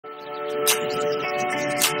Hello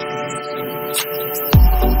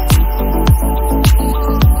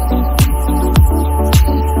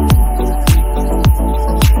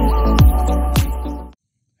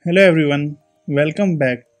everyone, welcome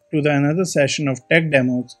back to the another session of tech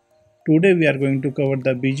demos. Today we are going to cover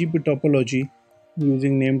the BGP topology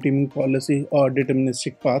using name teaming policy or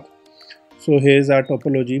deterministic path. So here's our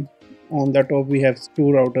topology. On the top we have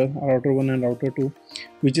two router 1 and router 2,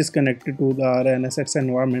 which is connected to the NSX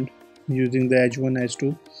environment using the edge 1, edge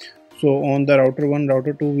 2. So on the router 1,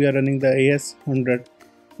 router 2 we are running the AS100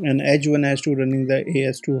 and edge 1, edge 2 running the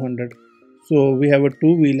AS200. So we have a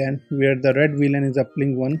two VLAN where the red VLAN is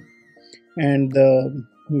uplink 1 and the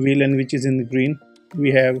VLAN which is in green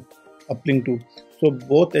we have uplink 2. So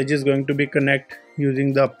both edges going to be connect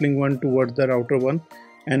using the uplink 1 towards the router 1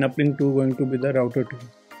 and uplink 2 going to be the router 2.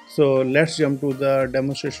 So let's jump to the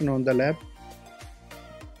demonstration on the lab.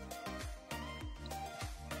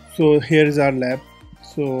 So here is our lab.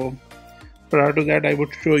 So prior to that I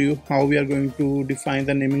would show you how we are going to define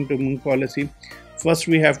the naming domain policy. First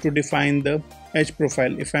we have to define the edge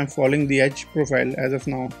profile. If I'm following the edge profile as of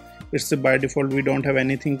now, it's by default we don't have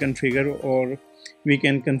anything configured, or we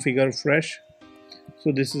can configure fresh.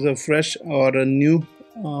 So this is a fresh or a new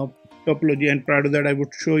topology, and prior to that I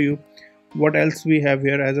would show you what else we have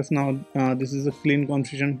here. As of now this is a clean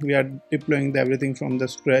configuration. We are deploying everything from the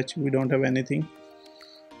scratch. We don't have anything.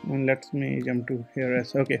 And let me jump to here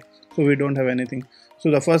as okay, so we don't have anything. So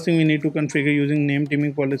the first thing we need to configure using name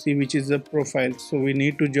teaming policy, which is the profile. So we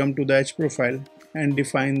need to jump to the edge profile and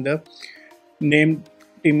define the name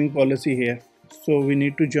teaming policy here. So we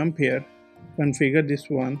need to jump here, configure this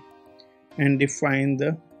one and define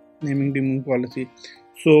the naming teaming policy.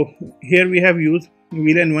 So here we have used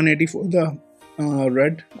VLAN 180 for the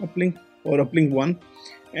red uplink or uplink 1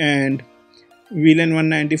 and VLAN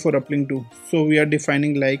 190 for uplink 2. So we are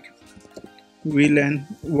defining like VLAN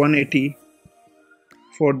 180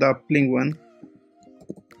 for the uplink 1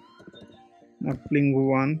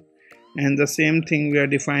 and the same thing we are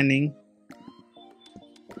defining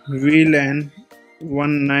VLAN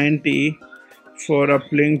 190 for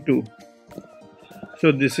uplink 2.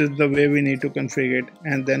 So this is the way we need to configure it,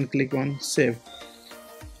 and then click on save.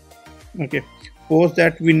 Okay, post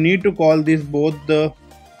that we need to call this both the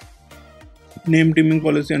name teaming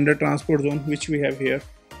policy under transport zone, which we have here.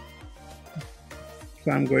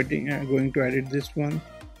 So I'm going to edit this one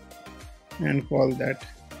and call that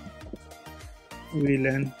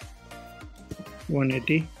VLAN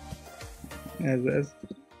 180 as well as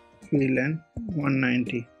VLAN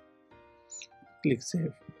 190. Click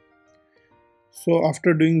save. So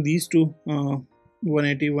after doing these two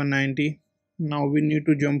 180 190, now we need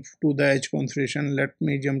to jump to the edge configuration. Let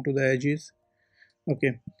me jump to the edges.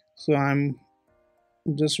 Okay, so I'm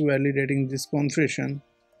just validating this configuration.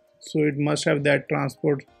 So it must have that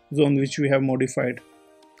transport zone which we have modified.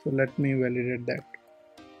 So let me validate that.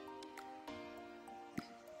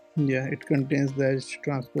 Yeah, it contains the edge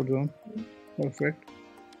transport zone. Perfect.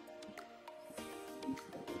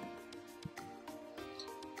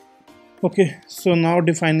 Okay, so now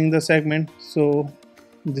defining the segment. So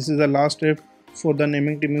this is the last step for the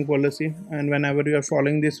naming teaming policy, and whenever you are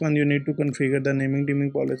following this one, you need to configure the naming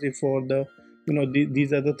teaming policy for the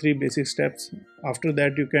these are the three basic steps. After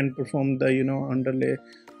that you can perform the underlay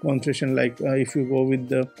configuration, like if you go with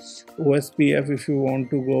the OSPF, if you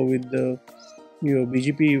want to go with the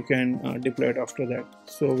BGP, you can deploy it after that.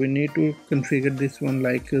 So we need to configure this one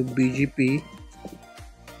like BGP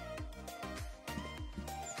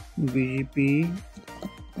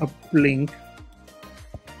uplink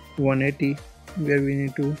 180, where we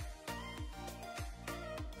need to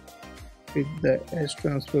pick the edge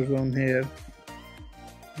transfer zone here,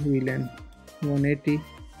 VLAN 180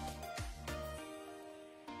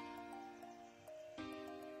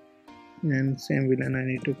 and same VLAN I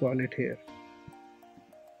need to call it here.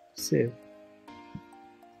 Save.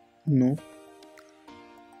 No.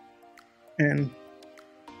 And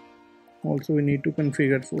also we need to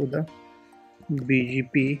configure for the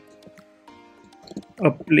BGP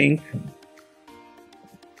uplink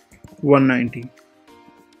 190.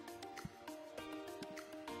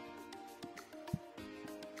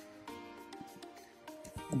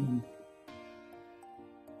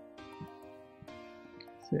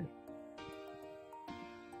 Save.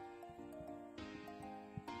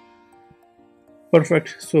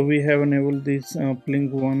 Perfect. So we have enabled this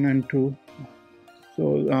uplink 1 and 2.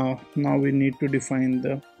 So now we need to define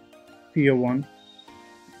the tier 1,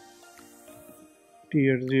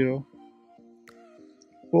 tier 0.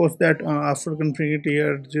 Post that after configuring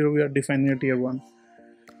tier 0, we are defining a tier 1.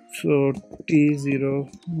 So T0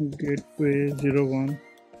 gateway 01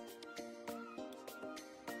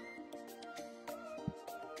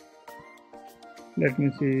 Let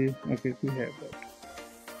me see. Okay, we have that.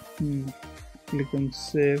 Click on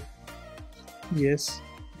save. Yes.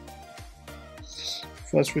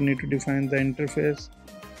 First we need to define the interface.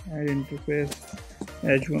 Add interface.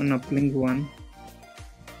 Edge 1 uplink 1.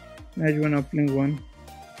 Edge 1 uplink 1.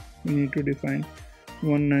 We need to define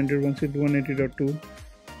 192.168.180.2,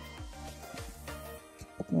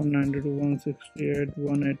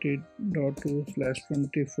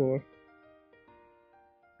 192.168.180.2/24,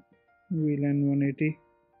 VLAN 180,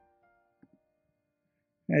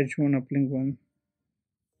 Edge 1 uplink 1.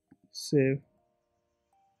 Save.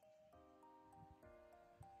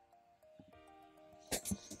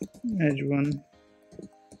 Edge 1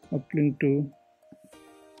 uplink 2,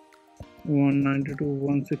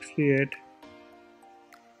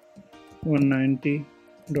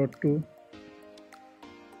 192.168.190.2,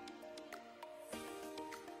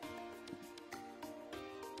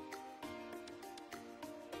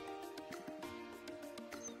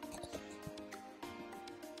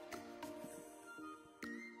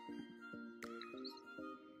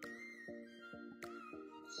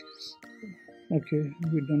 okay,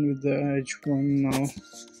 we're done with the Edge 1. Now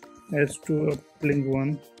Edge 2 uplink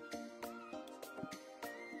 1,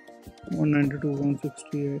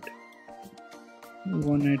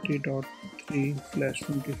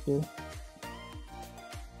 192.168.180.3/24,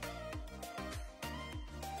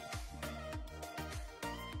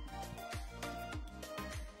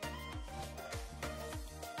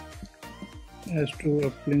 Edge 2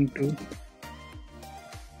 uplink 2,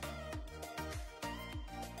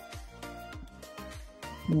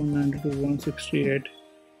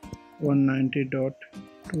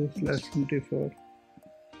 192.168.190.2/24.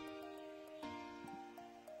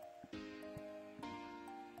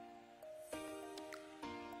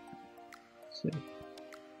 Save.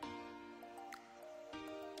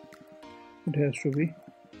 It has to be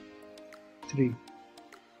 3.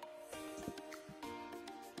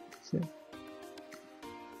 Save.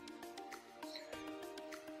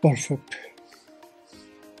 Perfect.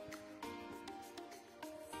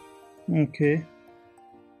 Okay,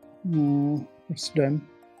 it's done.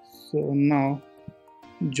 So now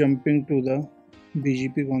jumping to the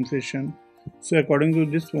BGP configuration. So according to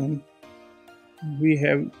this one, we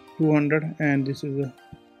have 200 and this is a,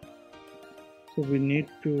 so we need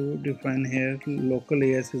to define here local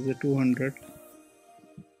AS is a 200.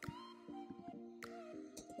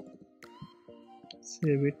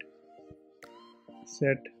 Save it.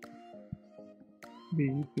 Set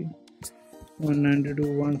BGP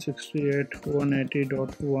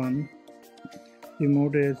 192.168.180.1.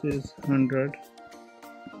 Remote AS is 100.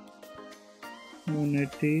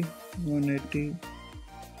 180.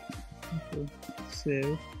 Okay.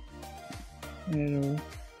 Save. Error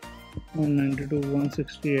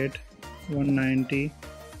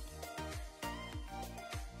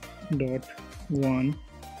 192.168.190.1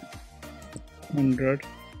 100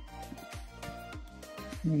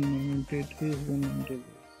 193 190.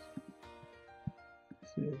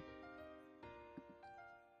 Save.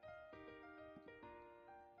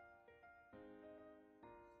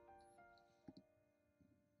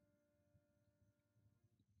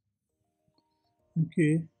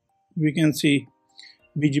 Okay, we can see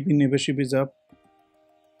BGP neighborship is up,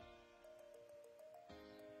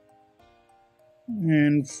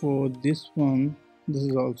 and for this one this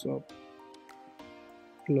is also up.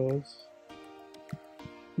 Close.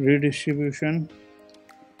 Redistribution.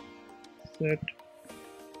 Set.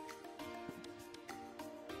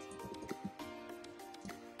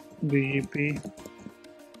 BGP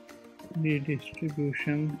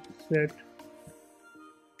redistribution set.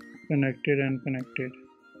 Connected and connected.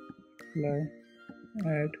 Apply.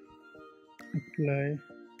 Add. Apply.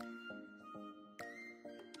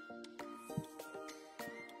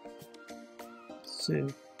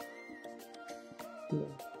 Save.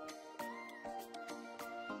 Close.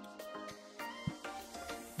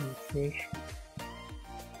 Refresh.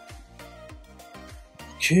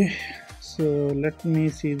 Okay, so let me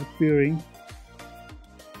see the peering.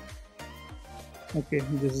 Okay,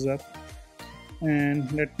 this is up,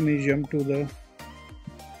 and let me jump to the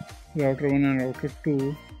router 1 and router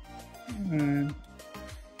 2, and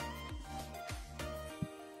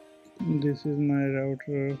this is my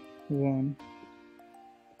router 1.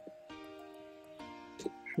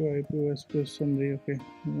 Show IP OSPF summary. Okay,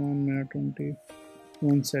 1 minute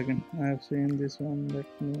 21 second. I have seen this one.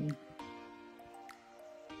 Let me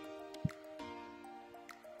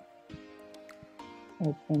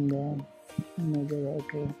open the another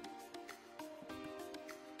router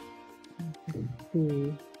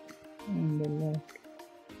 2 on the left.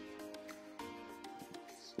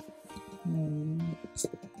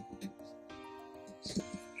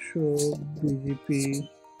 show BGP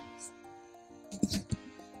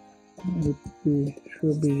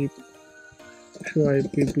show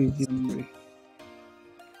IP BGP.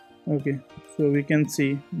 Okay, so we can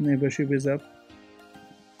see neighborship is up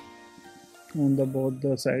on both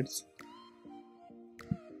the sides.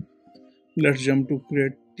 Let's jump to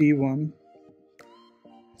create T1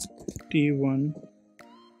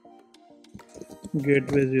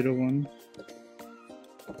 gateway 01.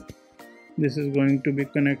 This is going to be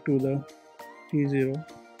connect to the T0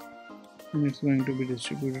 and it's going to be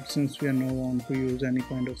distributed, since we are not want to use any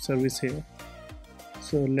kind of service here.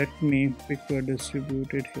 So let me pick a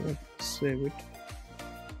distributed here, save it.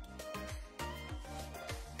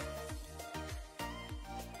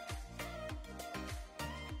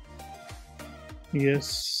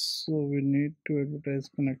 Yes, so we need to advertise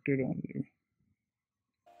connected only.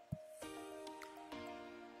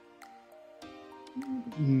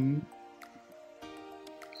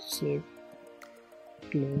 So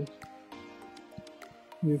close,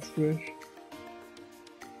 refresh,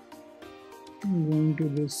 going to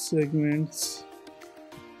the segments.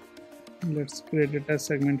 Let's create a test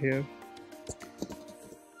segment here,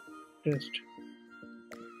 test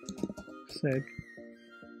seg,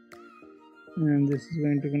 and this is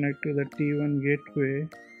going to connect to the T1 gateway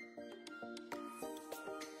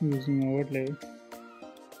using overlay.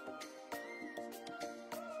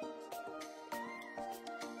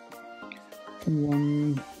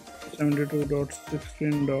 One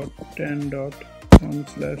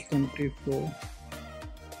 72.16.10.1/24.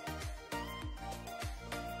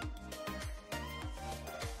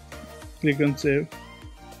 Click on save.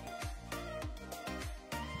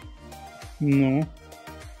 No.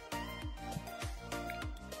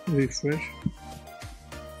 Refresh.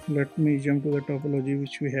 Let me jump to the topology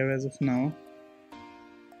which we have as of now.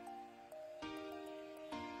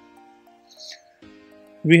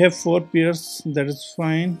 We have 4 pairs, that is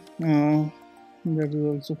fine. That is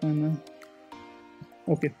also fine.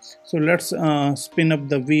 Okay, so let's spin up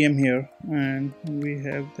the VM here, and we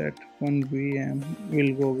have that one VM.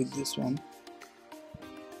 We'll go with this one.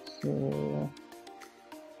 So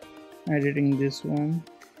editing this one,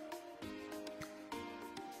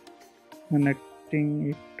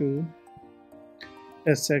 connecting it to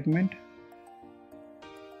a segment.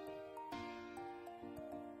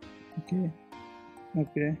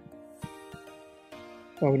 Okay,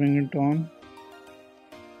 powering it on.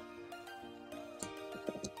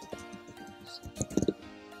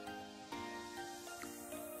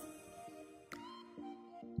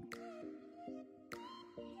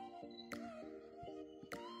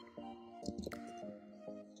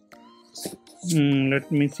 Let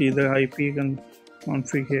me see the IP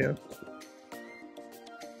config here.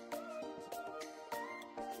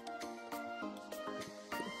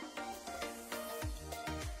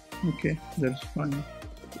 Okay, that's fine.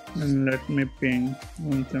 And let me ping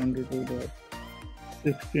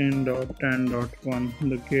 172.16.10.1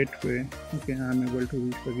 the gateway. Okay, I'm able to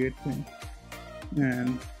reach the gateway,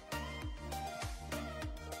 and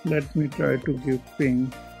let me try to give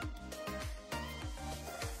ping.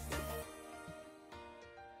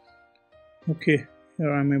 Okay,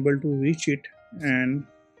 here I'm able to reach it, and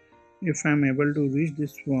if I'm able to reach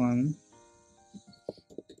this one,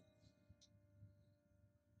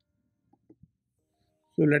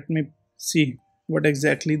 so let me see what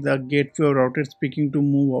exactly the gateway or router is speaking to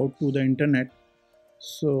move out to the internet.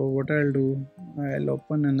 So what I'll do, I'll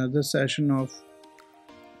open another session of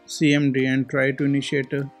CMD and try to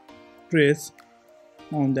initiate a trace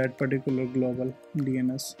on that particular global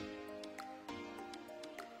DNS.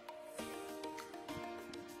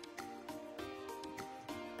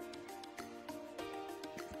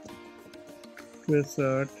 Trace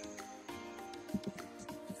at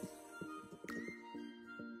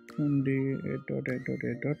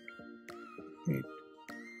 28.8.8.8.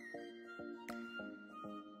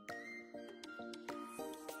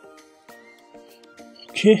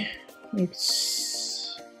 Okay,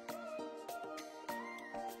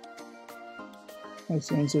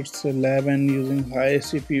 since it's a lab and using high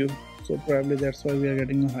CPU, so probably that's why we are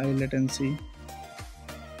getting a high latency.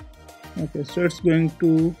 Okay, so it's going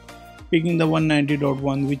to picking the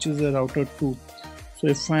 190.1, which is a router 2. So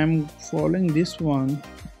if I'm following this one,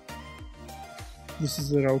 this is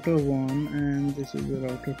the router 1 and this is the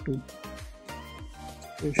router 2.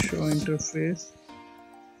 So show interface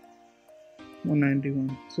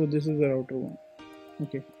 191. So this is the router 1.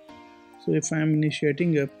 Okay, so if I'm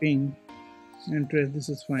initiating a ping and trace, this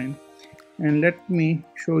is fine. And let me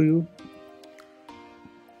show you.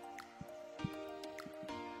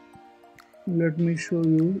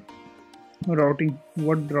 Routing,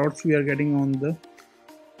 what routes we are getting on the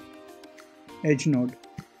edge node.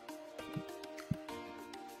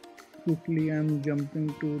 Quickly I'm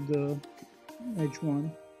jumping to the edge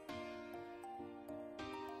one.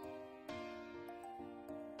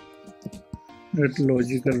 That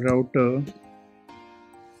logical router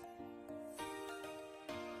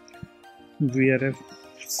VRF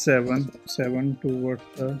 7 towards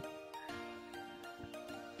the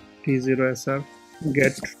T0SR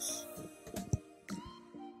get.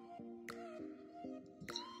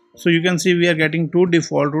 So you can see we are getting two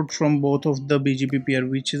default routes from both of the BGP pair,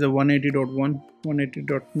 which is a 180.1,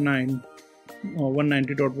 180.9, or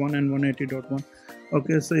 190.1 and 180.1.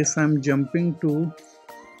 Okay, so if I'm jumping to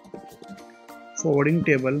forwarding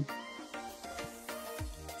table,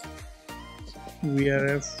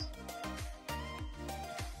 VRF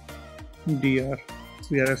DR,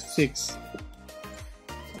 VRF 6,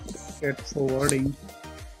 get forwarding.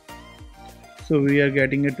 So we are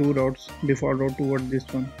getting a two routes, default route toward this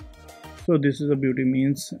one. So this is a beauty,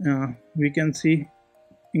 means we can see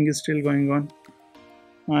thing is still going on.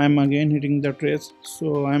 I am again hitting the trace,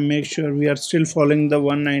 so I make sure we are still following the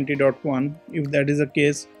 190.1. if that is the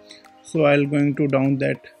case, so I'll going to down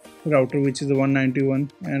that router, which is the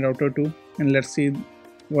 191 and router 2, and let's see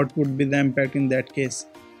what would be the impact in that case.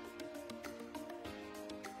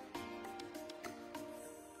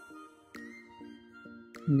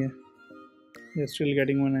 Yeah, we are still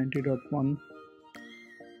getting 190.1.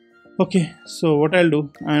 Okay, so what I'll do,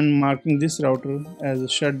 I'm marking this router as a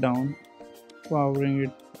shutdown, powering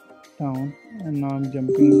it down, and now I'm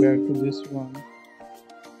jumping back to this one.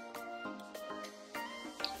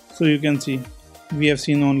 So you can see we have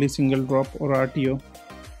seen only single drop or RTO,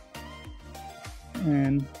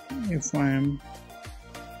 and if I am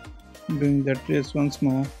doing that trace once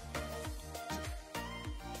more,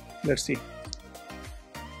 let's see.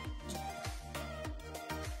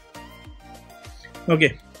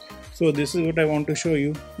 Okay, so this is what I want to show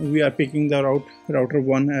you. We are picking the router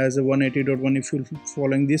 1 as a 180.1. if you're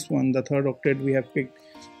following this one, the third octet we have picked,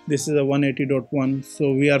 this is a 180.1.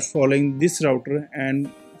 so we are following this router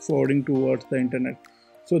and forwarding towards the internet.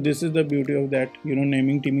 So this is the beauty of that,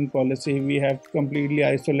 naming teaming policy. We have completely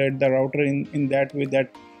isolated the router in that way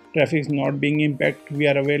that traffic is not being impacted. We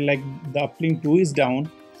are aware like the uplink 2 is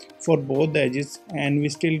down for both the edges, and we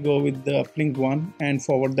still go with the uplink 1 and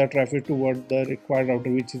forward the traffic toward the required router,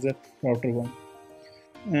 which is a router 1.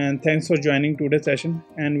 And thanks for joining today's session,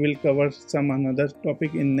 and we'll cover some another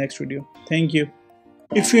topic in next video. Thank you.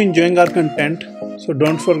 If you're enjoying our content, so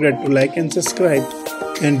don't forget to like and subscribe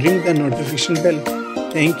and ring the notification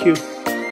bell. Thank you.